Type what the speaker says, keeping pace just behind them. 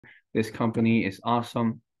This company is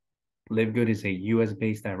awesome. LiveGood is a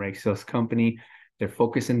US-based direct sales company. They're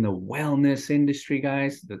focused in the wellness industry,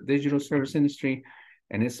 guys, the digital service industry.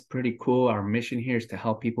 And it's pretty cool. Our mission here is to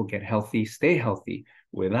help people get healthy, stay healthy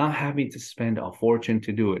without having to spend a fortune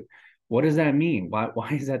to do it. What does that mean? Why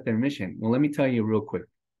is that their mission? Well, let me tell you real quick.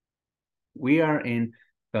 We are in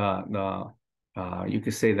the you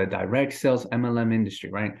could say the direct sales MLM industry,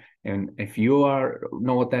 right? And if you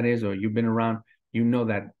know what that is, or you've been around, you know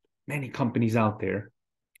that many companies out there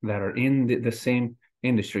that are in the same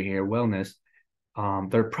industry here, wellness,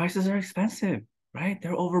 their prices are expensive, right?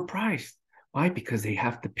 They're overpriced. Why? Because they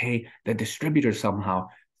have to pay the distributor somehow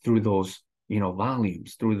through those,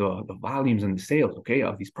 volumes, through the volumes and the sales, okay,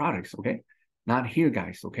 of these products, okay? Not here,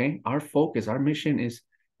 guys, okay? Our focus, our mission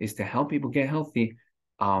is to help people get healthy,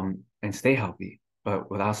 and stay healthy,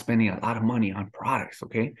 but without spending a lot of money on products,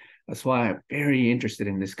 okay? That's why I'm very interested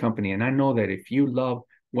in this company. And I know that if you love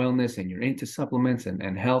wellness and you're into supplements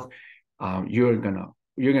and health, you're gonna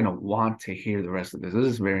want to hear the rest of this. This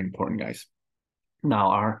is very important, guys.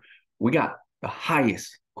 Now, we got the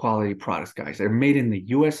highest quality products, guys. They're made in the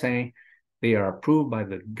USA. They are approved by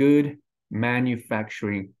the Good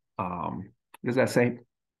Manufacturing. What does that say?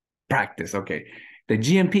 Practice. Okay, the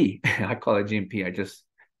GMP. I call it GMP. I just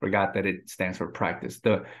forgot that it stands for practice.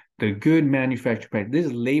 The Good Manufacturing Practice.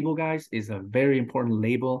 This label, guys, is a very important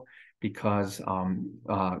label because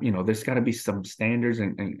there's got to be some standards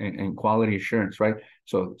and quality assurance, right?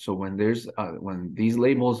 So when when these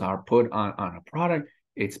labels are put on a product,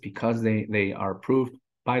 it's because they are approved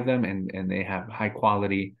by them and they have high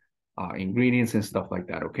quality ingredients and stuff like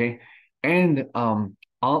that. Okay, and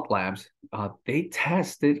Alt Labs, they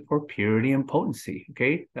test it for purity and potency.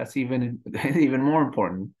 Okay, that's even even more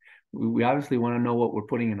important. We obviously want to know what we're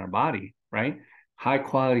putting in our body, right? High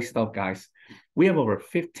quality stuff, guys. We have over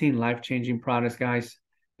 15 life-changing products, guys.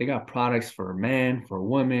 They got products for men, for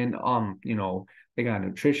women. They got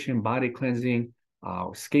nutrition, body cleansing,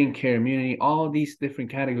 skincare, immunity, all these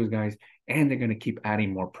different categories, guys. And they're gonna keep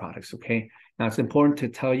adding more products. Okay. Now it's important to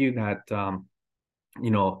tell you that the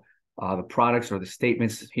products or the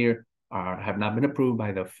statements here have not been approved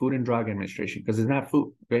by the Food and Drug Administration because it's not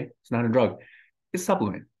food. Okay, it's not a drug. It's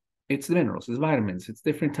supplement. It's minerals. It's vitamins. It's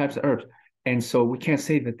different types of herbs. And so we can't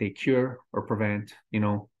say that they cure or prevent,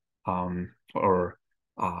 or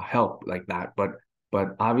help like that. But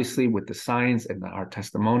obviously, with the science and our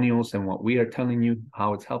testimonials and what we are telling you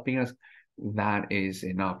how it's helping us, that is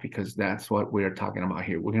enough because that's what we're talking about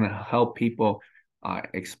here. We're gonna help people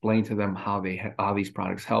explain to them how these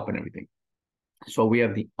products help and everything. So we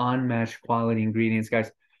have the unmatched quality ingredients, guys.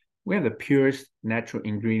 We have the purest natural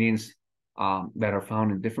ingredients that are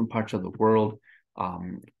found in different parts of the world.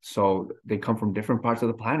 So they come from different parts of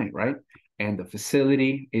the planet, right? And the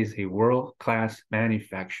facility is a world-class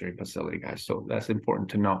manufacturing facility, guys. So that's important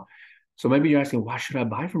to know. So maybe you're asking, why should I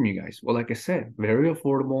buy from you guys? Well, like I said, very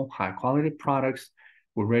affordable, high-quality products.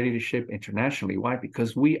 We're ready to ship internationally. Why?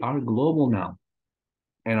 Because we are global now,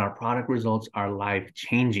 and our product results are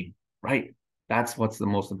life-changing, right? That's what's the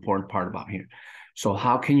most important part about here. So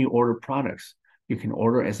how can you order products? You can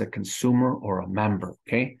order as a consumer or a member,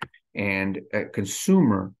 okay? And a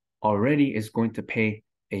consumer already is going to pay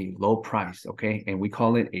a low price, okay? And we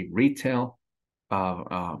call it a retail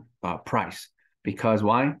price. Because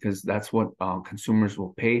why? Because that's what consumers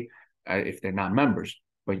will pay if they're not members.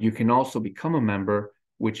 But you can also become a member,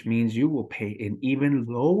 which means you will pay an even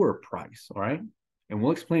lower price, all right? And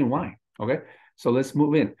we'll explain why, okay? So let's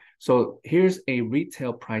move in. So here's a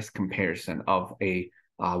retail price comparison of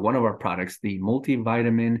one of our products, the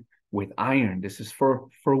multivitamin with iron. This is for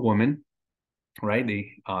women, right?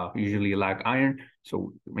 They usually lack iron.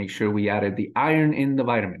 So make sure we added the iron in the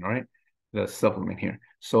vitamin, all right? The supplement here.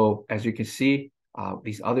 So as you can see,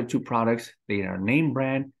 these other two products, they are name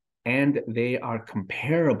brand and they are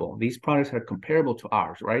comparable. These products are comparable to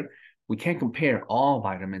ours, right? We can't compare all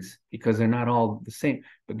vitamins because they're not all the same,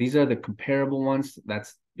 but these are the comparable ones.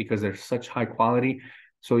 That's because they're such high quality.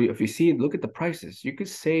 So if you see, look at the prices, you could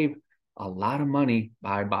save a lot of money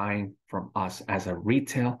by buying from us as a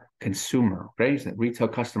retail consumer, okay? As a retail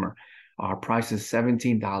customer. Our price is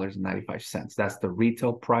 $17.95. That's the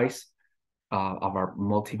retail price of our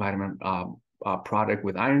multivitamin product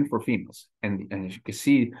with iron for females. And as you can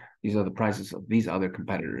see, these are the prices of these other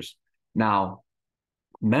competitors. Now,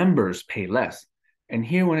 members pay less. And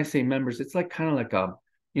here, when I say members, it's like kind of like how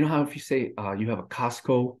if you say you have a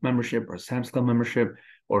Costco membership or a Sam's Club membership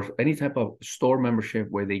or any type of store membership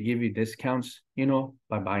where they give you discounts,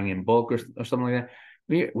 by buying in bulk or something like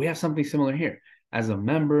that. We have something similar here. As a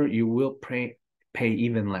member, you will pay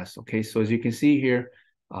even less. Okay, so as you can see here,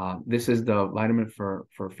 This is the vitamin for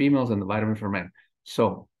females and the vitamin for men.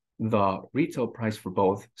 So the retail price for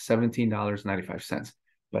both, $17.95.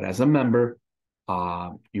 But as a member,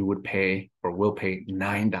 you would pay or will pay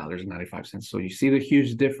 $9.95. So you see the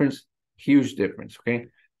huge difference, okay?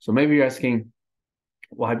 So maybe you're asking,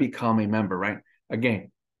 why become a member, right?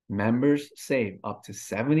 Again, members save up to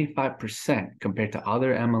 75% compared to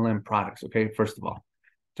other MLM products, okay? First of all,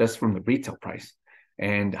 just from the retail price.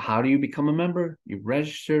 And how do you become a member? You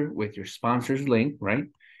register with your sponsor's link, right?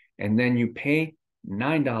 And then you pay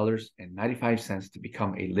 $9.95 to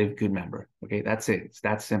become a LiveGood member, okay? That's it. It's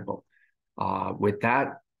that simple. With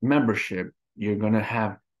that membership, you're going to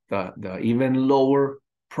have the even lower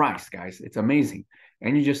price, guys. It's amazing.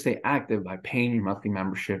 And you just stay active by paying your monthly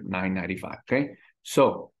membership, $9.95, okay?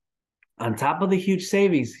 So on top of the huge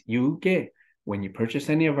savings you get when you purchase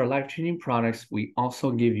any of our life-changing products, we also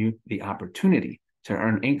give you the opportunity to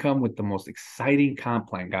earn income with the most exciting comp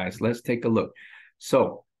plan, guys. Let's take a look.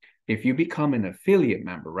 So if you become an affiliate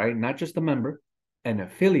member, right? Not just a member, an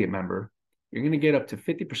affiliate member, you're going to get up to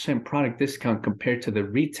 50% product discount compared to the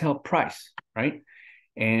retail price, right?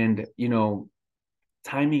 And, you know,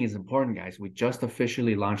 timing is important, guys. We just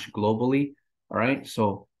officially launched globally, all right?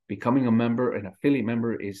 So becoming a member, an affiliate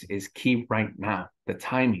member is key right now, the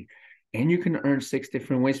timing. And you can earn 6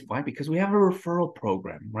 different ways. Why? Because we have a referral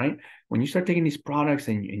program, right? When you start taking these products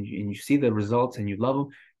and you see the results and you love them,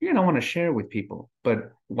 you're going to want to share with people.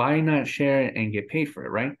 But why not share it and get paid for it,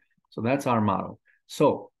 right? So that's our model.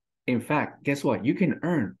 So in fact, guess what? You can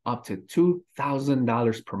earn up to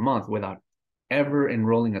 $2,000 per month without ever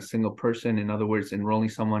enrolling a single person. In other words, enrolling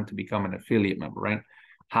someone to become an affiliate member, right?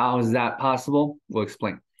 How is that possible? We'll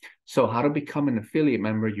explain. So how to become an affiliate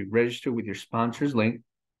member, you register with your sponsor's link,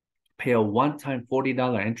 pay a one-time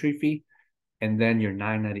 $40 entry fee, and then your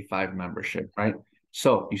 $9.95 membership, right?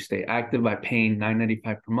 So you stay active by paying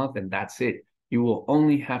 $9.95 per month, and that's it. You will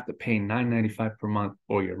only have to pay $9.95 per month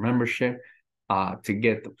for your membership to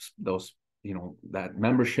get those, you know, that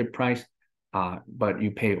membership price. But you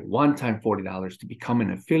pay one-time $40 to become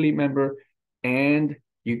an affiliate member, and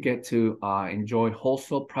you get to enjoy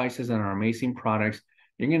wholesale prices on our amazing products.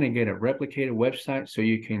 You're going to get a replicated website so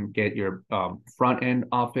you can get your front-end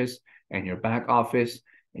office and your back office.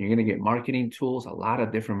 And you're going to get marketing tools, a lot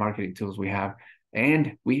of different marketing tools we have.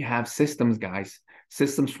 And we have systems, guys,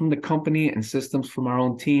 systems from the company and systems from our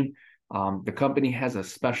own team. The company has a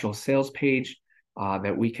special sales page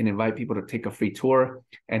that we can invite people to take a free tour.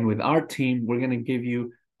 And with our team, we're going to give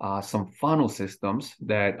you some funnel systems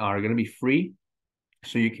that are going to be free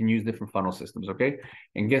so you can use different funnel systems, okay?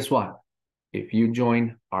 And guess what? If you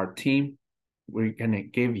join our team, we're going to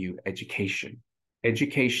give you education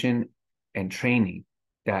and training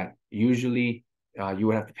that usually you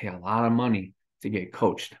would have to pay a lot of money to get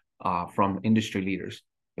coached from industry leaders.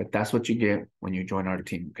 But that's what you get when you join our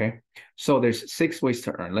team, okay? So there's 6 ways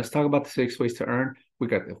to earn. Let's talk about the 6 ways to earn. We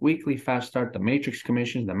got the weekly fast start, the matrix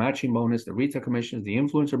commissions, the matching bonus, the retail commissions, the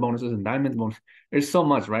influencer bonuses, and diamonds bonus. There's so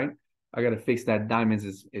much, right? I got to fix that. Diamonds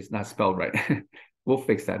is not spelled right. We'll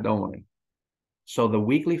fix that, don't worry. So the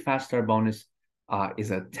weekly fast start bonus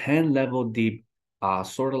is a 10-level deep,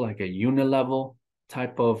 sort of like a unilevel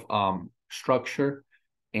type of structure.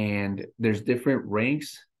 And there's different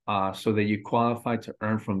ranks so that you qualify to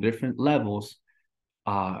earn from different levels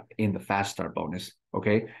in the fast start bonus,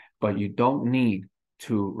 okay? But you don't need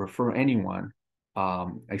to refer anyone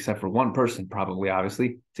except for one person, probably,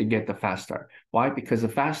 obviously, to get the fast start. Why? Because the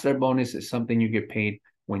fast start bonus is something you get paid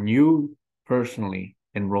when you personally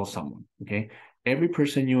enroll someone, okay? Every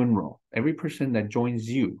person you enroll, every person that joins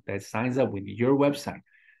you, that signs up with your website,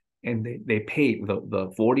 and they pay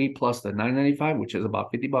the 40 plus the $9.95, which is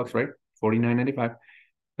about $50, right? $49.95.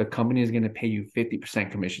 The company is going to pay you 50%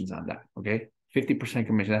 commissions on that, okay? 50%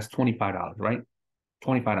 commission, that's $25, right?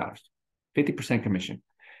 $25, 50% commission.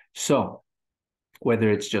 So whether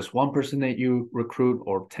it's just one person that you recruit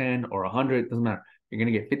or 10 or 100, doesn't matter. You're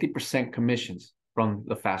going to get 50% commissions from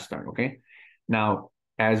the fast start, okay? Now,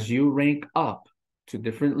 as you rank up to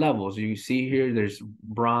different levels, you see here, there's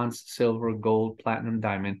bronze, silver, gold, platinum,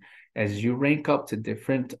 diamond. As you rank up to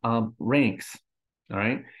different ranks, all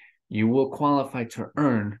right, you will qualify to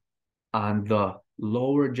earn on the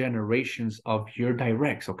lower generations of your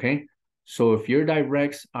directs, okay? So if your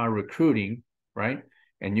directs are recruiting, right,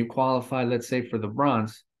 and you qualify, let's say, for the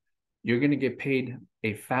bronze, you're going to get paid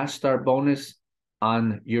a fast start bonus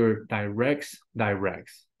on your directs,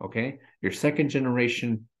 okay? Your second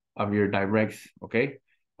generation of your directs, okay?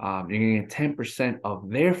 You're going to get 10% of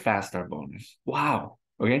their fast start bonus. Wow,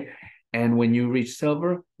 okay? And when you reach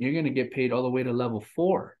silver, you're going to get paid all the way to level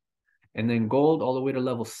 4. And then gold all the way to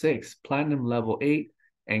level 6, platinum level 8,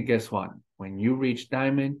 And guess what? When you reach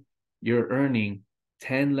diamond, you're earning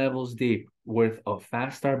 10 levels deep worth of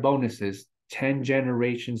fast start bonuses, 10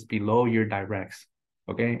 generations below your directs,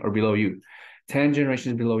 okay? Or below you, 10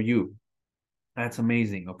 generations below you. That's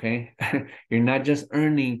amazing, okay? You're not just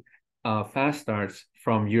earning fast starts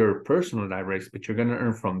from your personal directs, but you're gonna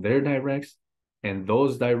earn from their directs and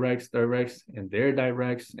those directs, and their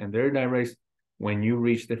directs, and their directs when you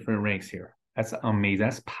reach different ranks here. That's amazing.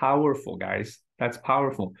 That's powerful, guys. That's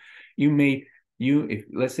powerful. If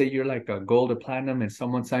let's say you're like a gold or platinum and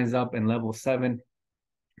someone signs up in level 7,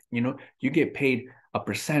 you get paid a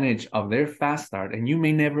percentage of their fast start and you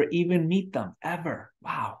may never even meet them ever.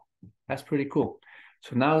 Wow, that's pretty cool.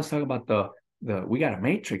 So now let's talk about we got a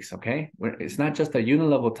matrix, okay? Where it's not just a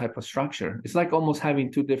unilevel type of structure. It's like almost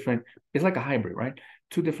having it's like a hybrid, right?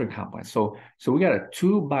 Two different compounds. So we got a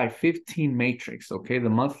 2x15 matrix, okay? The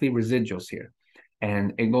monthly residuals here.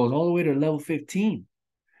 And it goes all the way to level 15.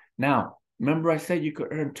 Now, remember I said you could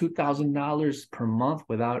earn $2,000 per month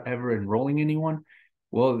without ever enrolling anyone?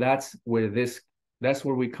 Well, that's where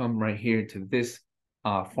we come right here to this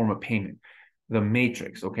form of payment, the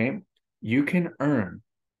matrix, okay? You can earn,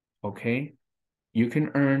 okay? You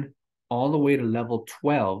can earn all the way to level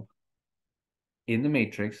 12 in the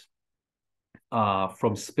matrix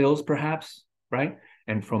from spills perhaps, right?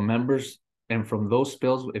 And from members, and from those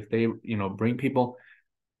spills, if they, bring people,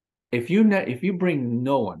 if you bring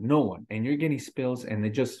no one, and you're getting spills and it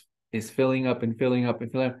just is filling up and filling up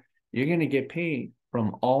and filling up, you're going to get paid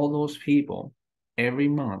from all those people every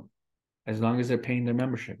month, as long as they're paying their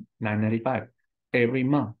membership, $9.95 every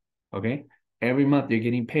month, okay? Every month you're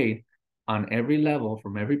getting paid on every level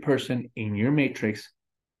from every person in your matrix,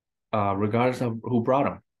 regardless of who brought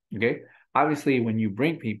them, okay? Obviously, when you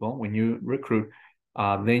bring people, when you recruit,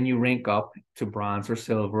 then you rank up to bronze or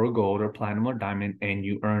silver or gold or platinum or diamond, and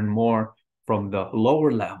you earn more from the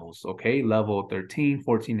lower levels, okay? Level 13,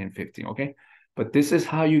 14, and 15, okay? But this is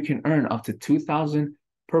how you can earn up to $2,000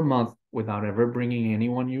 per month without ever bringing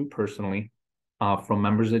anyone you personally, from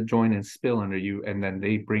members that join and spill under you, and then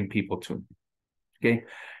they bring people too, okay?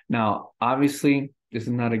 Now, obviously, this is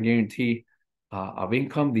not a guarantee of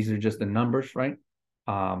income. These are just the numbers, right?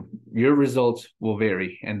 Your results will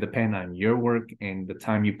vary and depend on your work and the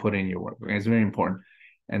time you put in your work. Okay? It's very important.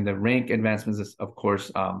 And the rank advancements, of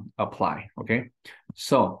course, apply, okay?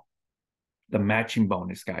 So the matching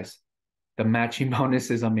bonus, guys. The matching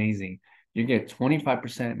bonus is amazing. You get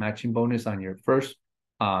 25% matching bonus on your first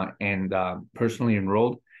and personally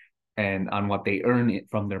enrolled, and on what they earn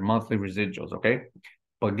from their monthly residuals, okay?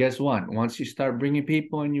 But guess what? Once you start bringing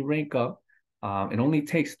people and you rank up, it only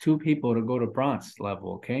takes 2 people to go to bronze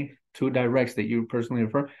level, okay? 2 directs that you personally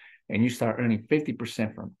refer, and you start earning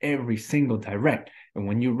 50% from every single direct. And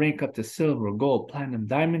when you rank up to silver, gold, platinum,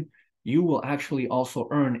 diamond, you will actually also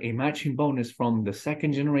earn a matching bonus from the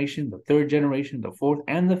 2nd generation, the 3rd generation, the 4th,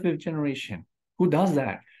 and the 5th generation. Who does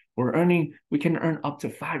that? We can earn up to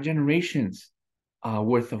 5 generations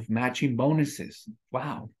worth of matching bonuses.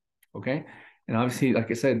 Wow. Okay. And obviously,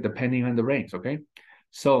 like I said, depending on the ranks. Okay.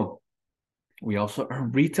 So we also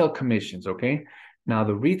earn retail commissions. Okay. Now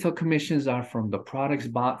the retail commissions are from the products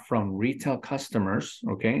bought from retail customers.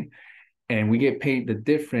 Okay. And we get paid the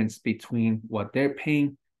difference between what they're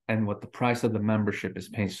paying and what the price of the membership is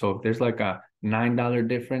paying. So if there's like a $9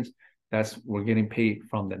 difference, we're getting paid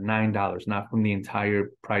from the $9, not from the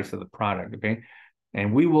entire price of the product. Okay.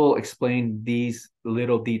 And we will explain these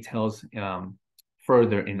little details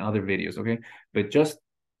further in other videos, okay? But just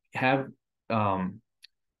have a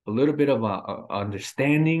little bit of a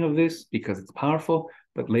understanding of this because it's powerful,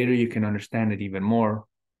 but later you can understand it even more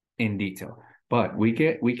in detail. But we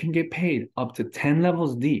can get paid up to 10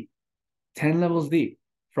 levels deep, 10 levels deep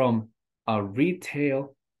from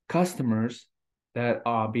retail customers that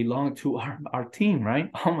belong to our team, right?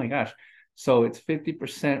 Oh my gosh. So it's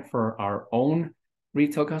 50% for our own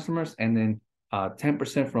retail customers, and then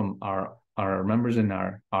 10% from our members in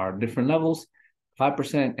our different levels,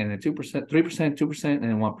 5%, and then 2%, 3%, 2%, and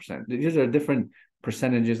then 1%. These are different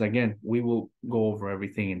percentages. Again, we will go over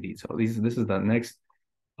everything in detail. This is the next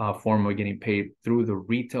form of getting paid through the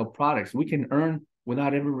retail products. We can earn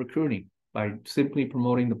without ever recruiting by simply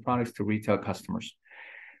promoting the products to retail customers.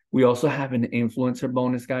 We also have an influencer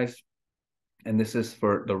bonus, guys. And this is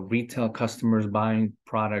for the retail customers buying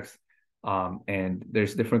products. And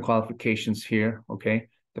there's different qualifications here, okay?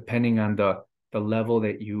 Depending on the level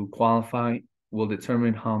that you qualify will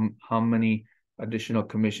determine how many additional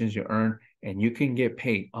commissions you earn. And you can get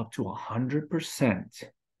paid up to 100%,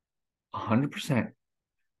 100%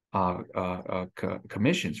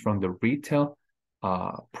 commissions from the retail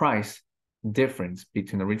price difference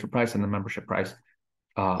between the retail price and the membership price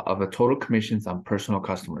of the total commissions on personal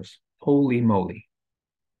customers. Holy moly.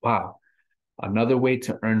 Wow. Another way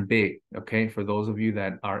to earn big, okay, for those of you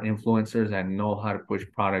that are influencers and know how to push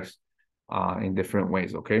products in different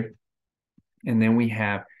ways, okay? And then we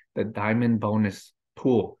have the diamond bonus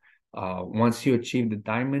pool. Once you achieve the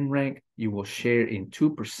diamond rank, you will share in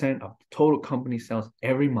 2% of the total company sales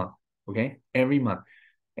every month, okay? Every month.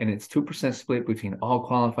 And it's 2% split between all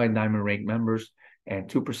qualified diamond rank members, and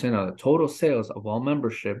 2% of the total sales of all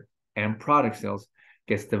membership and product sales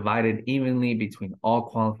gets divided evenly between all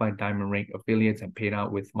qualified diamond rank affiliates and paid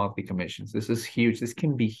out with monthly commissions. This is huge. This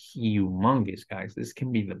can be humongous, guys. This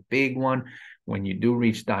can be the big one when you do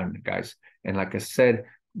reach diamond, guys. And like I said,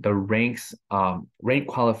 the rank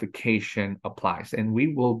qualification applies, and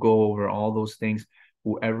we will go over all those things.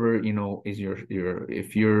 Whoever, is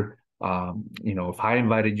if you're if I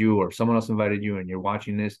invited you or someone else invited you and you're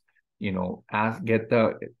watching this,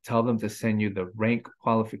 tell them to send you the rank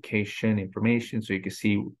qualification information so you can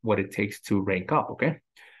see what it takes to rank up. Okay,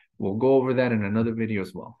 we'll go over that in another video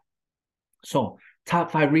as well. So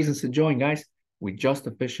top 5 reasons to join, guys. We just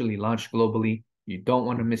officially launched globally. You don't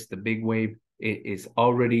want to miss the big wave. It is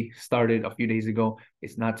already started a few days ago.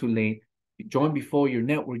 It's not too late. Join before your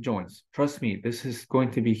network joins. Trust me, this is going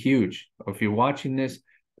to be huge. If you're watching this,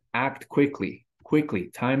 act quickly.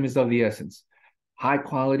 Time is of the essence. High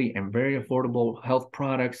quality and very affordable health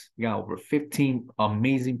products. We got over 15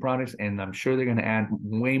 amazing products, and I'm sure they're going to add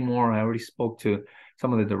way more. I already spoke to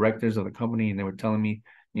some of the directors of the company, and they were telling me,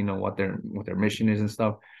 what their mission is and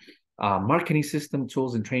stuff. Marketing system,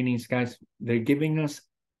 tools, and trainings, guys. They're giving us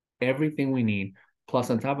everything we need.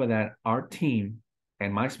 Plus, on top of that, our team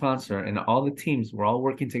and my sponsor and all the teams, we're all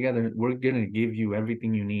working together. We're going to give you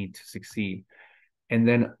everything you need to succeed. And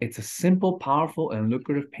then it's a simple, powerful, and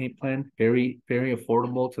lucrative pay plan. Very, very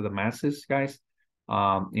affordable to the masses, guys.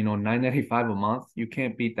 $9.95 a month. You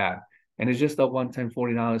can't beat that. And it's just a one-time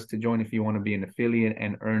 $40 to join if you want to be an affiliate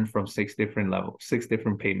and earn from 6 different levels, 6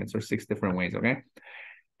 different payments, or 6 different ways, okay?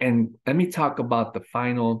 And let me talk about the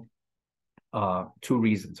final 2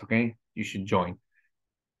 reasons, okay? You should join.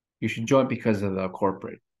 You should join because of the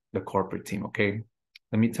corporate team, okay?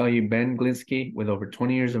 Let me tell you, Ben Glinsky, with over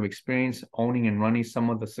 20 years of experience owning and running some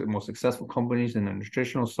of the most successful companies in the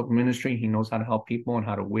nutritional supplement industry, he knows how to help people and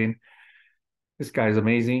how to win. This guy is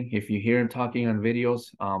amazing. If you hear him talking on videos,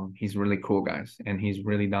 he's really cool, guys, and he's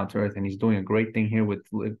really down to earth, and he's doing a great thing here with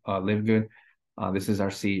LiveGood. This is our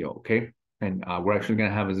CEO, okay? And we're actually going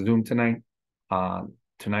to have a Zoom tonight.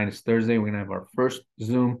 Tonight is Thursday. We're going to have our first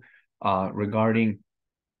Zoom regarding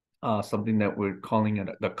something that we're calling it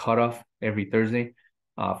the cutoff every Thursday.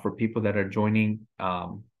 For people that are joining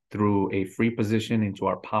through a free position into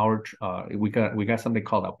our power, we got something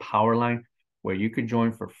called a power line, where you could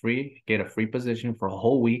join for free, get a free position for a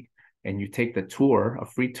whole week, and you take the tour, a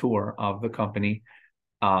free tour of the company.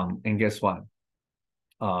 And guess what?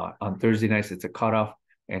 On Thursday nights, it's a cutoff,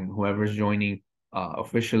 and whoever's joining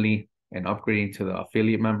officially and upgrading to the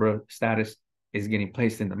affiliate member status is getting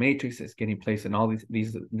placed in the matrix. It's getting placed in all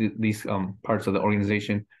these parts of the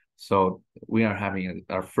organization. So we are having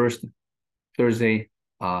our first Thursday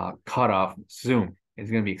cutoff Zoom.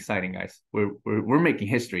 It's going to be exciting, guys. We're making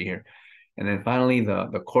history here. And then finally,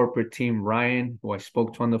 the corporate team, Ryan, who I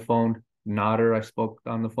spoke to on the phone, Nader, I spoke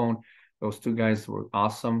on the phone. Those 2 guys were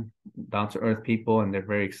awesome, down-to-earth people, and they're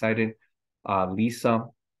very excited. Lisa,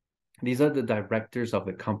 these are the directors of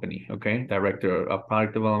the company, okay? Director of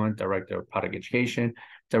product development, director of product education,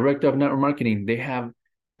 director of network marketing. They have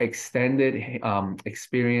extended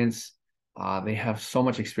experience. They have so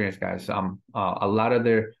much experience, guys. A lot of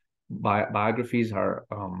their biographies are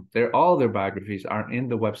all their biographies are in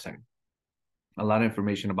the website. A lot of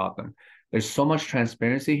information about them. There's so much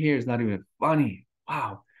transparency here. It's not even funny.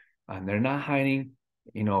 Wow. And they're not hiding,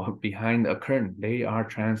 behind a curtain. They are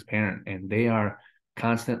transparent, and they are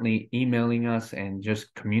constantly emailing us and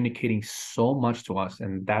just communicating so much to us.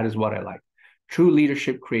 And that is what I like. True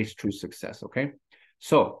leadership creates true success. Okay.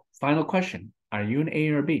 So final question. Are you an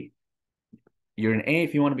A or a B? You're an A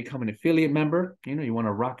if you want to become an affiliate member. You want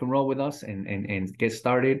to rock and roll with us and get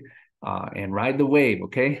started and ride the wave.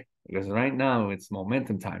 Okay. Because right now it's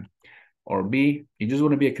momentum time. Or B, you just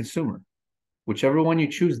want to be a consumer. Whichever one you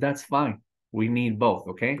choose, that's fine. We need both,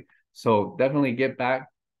 okay? So definitely get back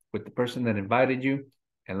with the person that invited you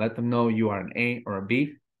and let them know you are an A or a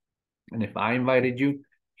B. And if I invited you,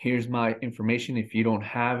 here's my information if you don't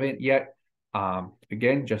have it yet.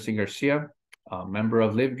 Again, Jesse Garcia, member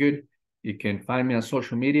of LiveGood. You can find me on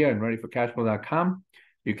social media and Ready4Cashflow.com.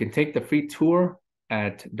 You can take the free tour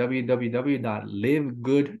at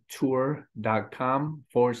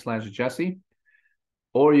www.livegoodtour.com/Jesse.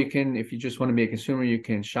 Or you can, if you just want to be a consumer, you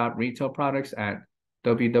can shop retail products at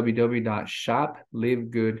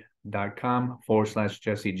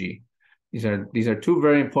www.shoplivegood.com/Jesse G. These are two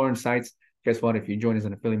very important sites. Guess what? If you join as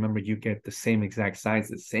an affiliate member, you get the same exact sites,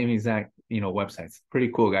 the same exact, websites. Pretty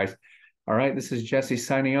cool, guys. All right, this is Jesse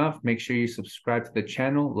signing off. Make sure you subscribe to the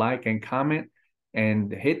channel, like and comment,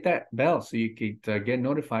 and hit that bell so you could get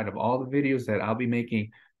notified of all the videos that I'll be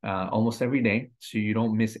making almost every day, so you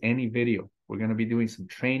don't miss any video. We're going to be doing some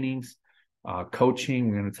trainings, coaching.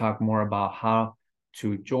 We're going to talk more about how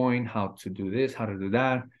to join, how to do this, how to do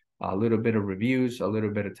that, a little bit of reviews, a little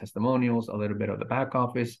bit of testimonials, a little bit of the back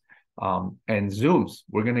office, and Zooms.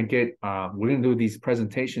 We're going to do these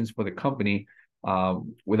presentations for the company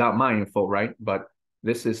without my info, right? But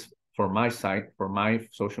this is for my site, for my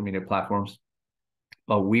social media platforms.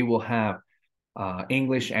 But we will have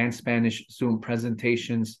English and Spanish Zoom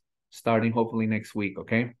presentations starting hopefully next week,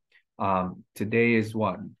 okay? Today is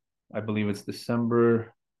what? I believe it's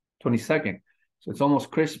December 22nd. So it's almost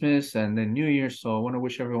Christmas and then New Year. So I want to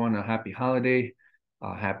wish everyone a happy holiday,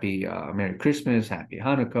 happy Merry Christmas, happy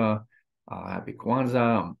Hanukkah, happy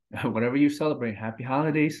Kwanzaa, whatever you celebrate, happy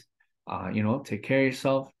holidays. Take care of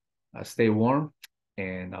yourself, stay warm,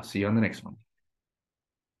 and I'll see you on the next one.